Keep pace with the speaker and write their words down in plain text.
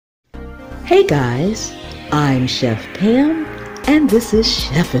Hey guys, I'm Chef Pam and this is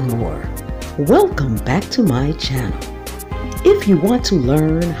Chef and More. Welcome back to my channel. If you want to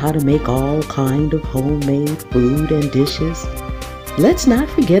learn how to make all kind of homemade food and dishes, let's not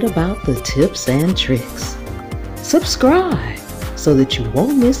forget about the tips and tricks. Subscribe so that you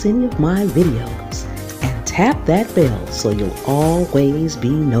won't miss any of my videos and tap that bell so you'll always be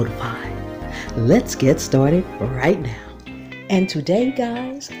notified. Let's get started right now. And today,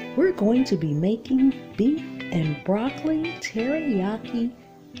 guys, we're going to be making beef and broccoli teriyaki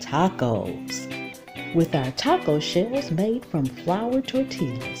tacos with our taco shells made from flour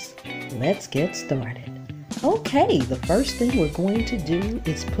tortillas. Let's get started. Okay, the first thing we're going to do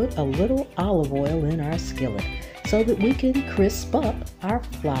is put a little olive oil in our skillet so that we can crisp up our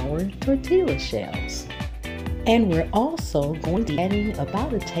flour tortilla shells. And we're also going to be adding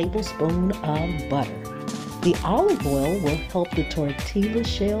about a tablespoon of butter. The olive oil will help the tortilla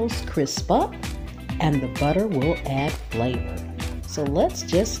shells crisp up and the butter will add flavor. So let's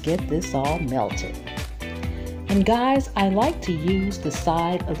just get this all melted. And guys, I like to use the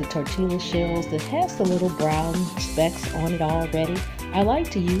side of the tortilla shells that has the little brown specks on it already. I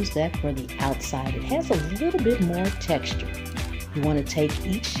like to use that for the outside. It has a little bit more texture. You want to take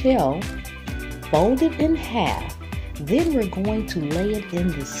each shell, fold it in half. Then we're going to lay it in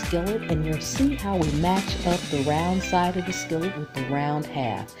the skillet and you'll see how we match up the round side of the skillet with the round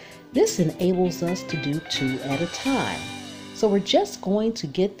half. This enables us to do 2 at a time. So we're just going to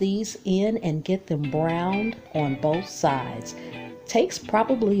get these in and get them browned on both sides. Takes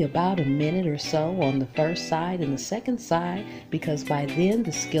probably about a minute or so on the first side and the second side, because by then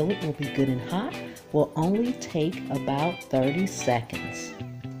the skillet will be good and hot. Will only take about 30 seconds.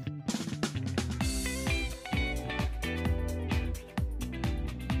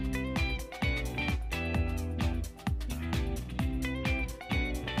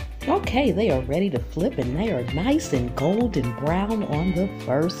 Okay, they are ready to flip and they are nice and golden brown on the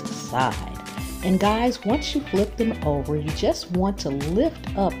first side. And guys, once you flip them over, you just want to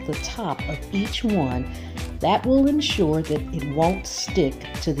lift up the top of each one. That will ensure that it won't stick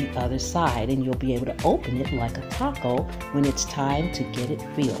to the other side and you'll be able to open it like a taco when it's time to get it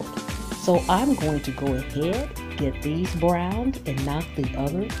filled. So I'm going to go ahead, get these browned and knock the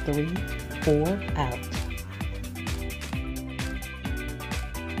other 3, 4 out.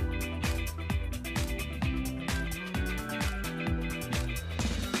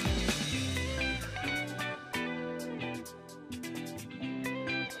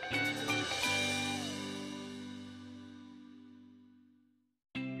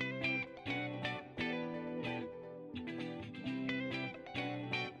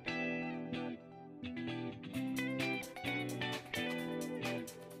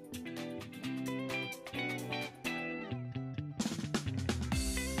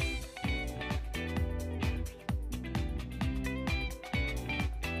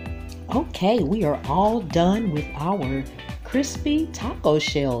 Okay, we are all done with our crispy taco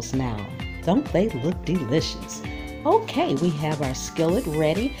shells now. Don't they look delicious? Okay, we have our skillet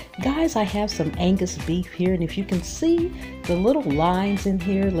ready. Guys, I have some Angus beef here, and if you can see the little lines in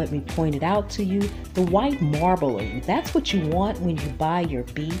here, let me point it out to you. The white marbling, that's what you want when you buy your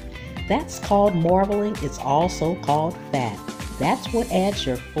beef. That's called marbling. It's also called fat. That's what adds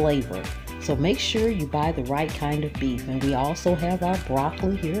your flavor. So make sure you buy the right kind of beef. And we also have our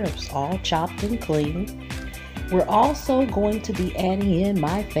broccoli here. It's all chopped and clean. We're also going to be adding in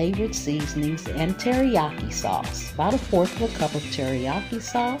my favorite seasonings and teriyaki sauce. About 1/4 cup of teriyaki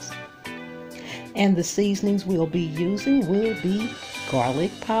sauce. And the seasonings we'll be using will be garlic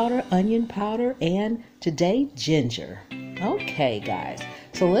powder, onion powder, and today ginger. Okay guys,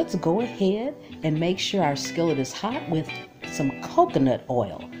 so let's go ahead and make sure our skillet is hot with some coconut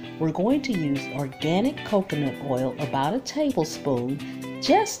oil. We're going to use organic coconut oil, about a tablespoon,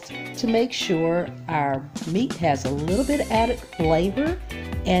 just to make sure our meat has a little bit added flavor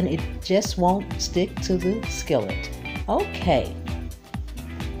and it just won't stick to the skillet. Okay.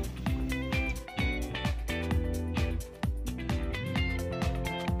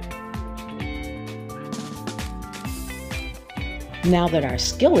 Now that our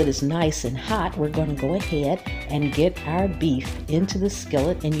skillet is nice and hot, we're going to go ahead and get our beef into the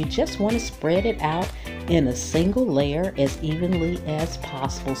skillet, and you just want to spread it out in a single layer as evenly as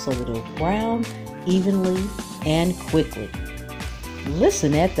possible so that it'll brown evenly and quickly.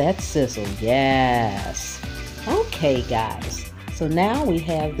 Listen at that sizzle. Yes. Okay guys, so now we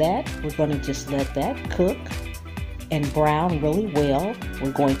have that. We're going to just let that cook and brown really well.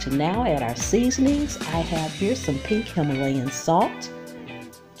 We're going to now add our seasonings. I have here some pink Himalayan salt,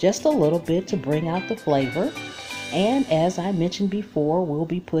 just a little bit to bring out the flavor. And as I mentioned before, we'll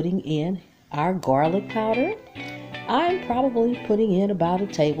be putting in our garlic powder. I'm probably putting in about a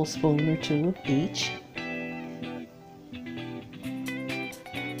tablespoon or two of each.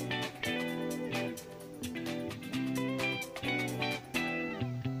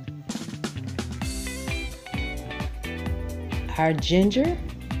 Our ginger,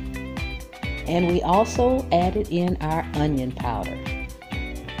 and we also added in our onion powder.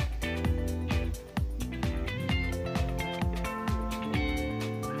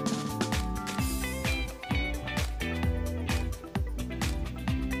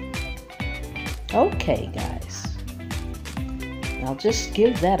 Okay, guys, now just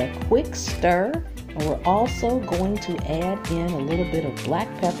give that a quick stir, and we're also going to add in a little bit of black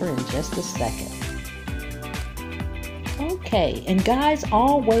pepper in just a second. Okay, and guys,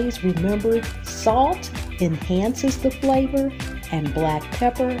 always remember, salt enhances the flavor and black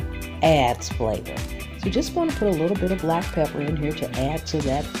pepper adds flavor. So just want to put a little bit of black pepper in here to add to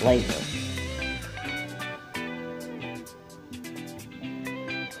that flavor.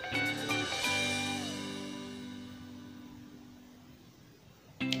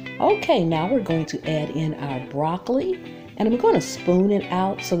 Okay, now we're going to add in our broccoli, and I'm going to spoon it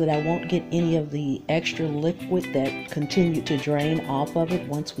out so that I won't get any of the extra liquid that continued to drain off of it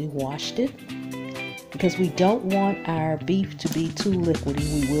once we washed it, because we don't want our beef to be too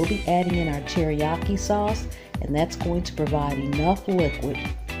liquidy. We will be adding in our teriyaki sauce, and that's going to provide enough liquid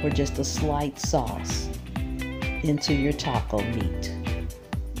for just a slight sauce into your taco meat.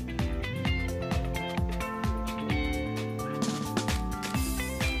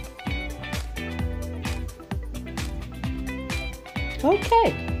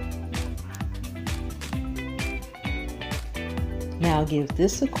 Okay, now give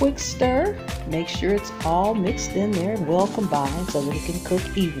this a quick stir. Make sure it's all mixed in there and well combined so that it can cook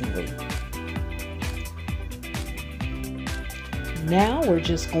evenly. Now we're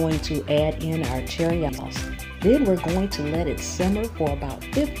just going to add in our teriyaki sauce. Then we're going to let it simmer for about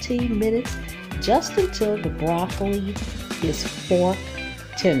 15 minutes, just until the broccoli is fork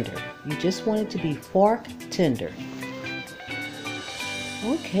tender. You just want it to be fork tender.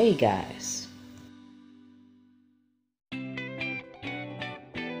 Okay, guys.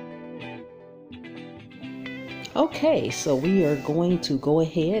 Okay, so we are going to go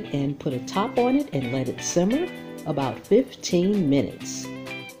ahead and put a top on it and let it simmer about 15 minutes.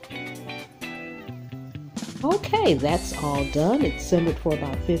 Okay, that's all done. It simmered for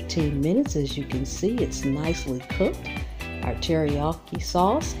about 15 minutes. As you can see, it's nicely cooked. Our teriyaki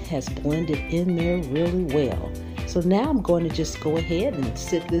sauce has blended in there really well. So now I'm going to just go ahead and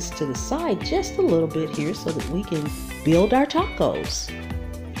sit this to the side just a little bit here so that we can build our tacos.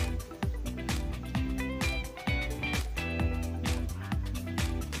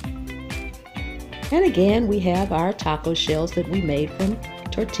 And again, we have our taco shells that we made from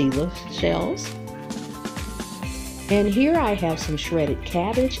tortilla shells. And here I have some shredded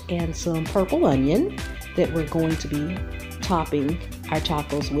cabbage and some purple onion that we're going to be topping our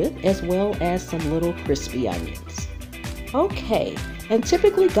tacos with, as well as some little crispy onions. Okay, and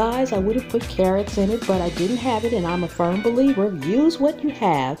typically, guys, I would have put carrots in it, but I didn't have it, and I'm a firm believer, use what you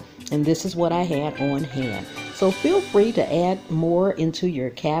have, and this is what I had on hand. So feel free to add more into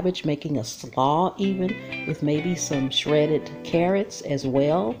your cabbage, making a slaw even, with maybe some shredded carrots as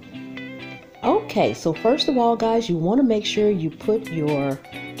well. Okay, so first of all, guys, you want to make sure you put your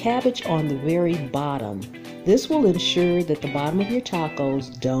cabbage on the very bottom. This will ensure that the bottom of your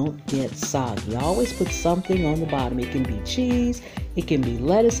tacos don't get soggy. Always put something on the bottom. It can be cheese, it can be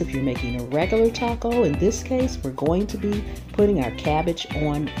lettuce if you're making a regular taco. In this case, we're going to be putting our cabbage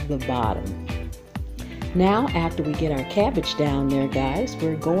on the bottom. Now, after we get our cabbage down there, guys,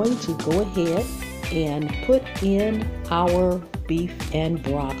 we're going to go ahead and put in our beef and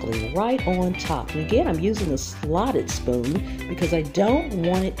broccoli right on top. And again, I'm using a slotted spoon because I don't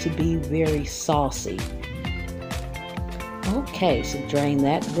want it to be very saucy. Okay, so drain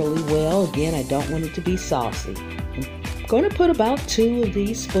that really well. Again, I don't want it to be saucy. I'm going to put about 2 of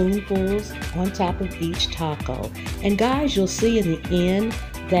these spoonfuls on top of each taco. And guys, you'll see in the end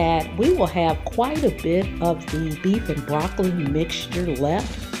that we will have quite a bit of the beef and broccoli mixture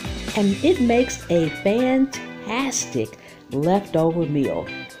left. And it makes a fantastic leftover meal.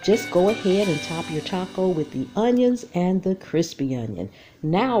 Just go ahead and top your taco with the onions and the crispy onion.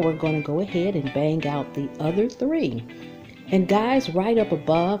 Now we're going to go ahead and bang out the other 3. And guys, right up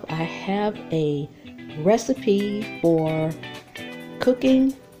above, I have a recipe for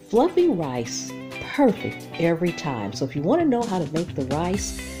cooking fluffy rice, perfect every time. So if you want to know how to make the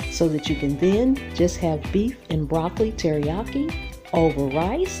rice so that you can then just have beef and broccoli teriyaki over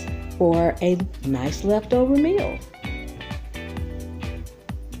rice for a nice leftover meal.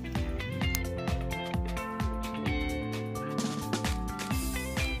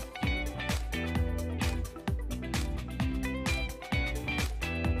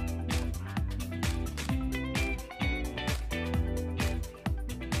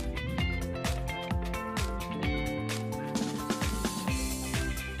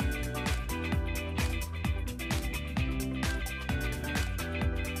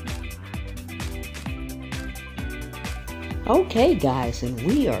 Okay guys, and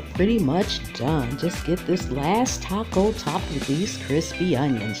we are pretty much done. Just get this last taco topped with these crispy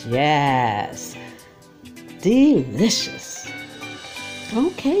onions. Yes, delicious.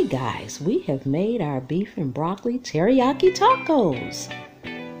 Okay guys, we have made our beef and broccoli teriyaki tacos.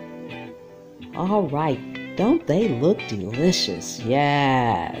 All right, don't they look delicious?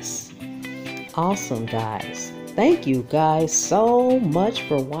 Yes. Awesome guys. Thank you guys so much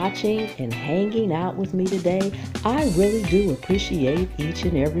for watching and hanging out with me today. I really do appreciate each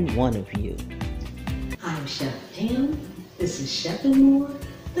and every one of you. I'm Chef Pam. This is Chef and More.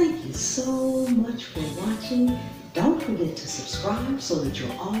 Thank you so much for watching. Don't forget to subscribe so that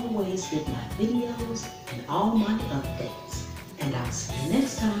you'll always get my videos and all my updates. And I'll see you next time.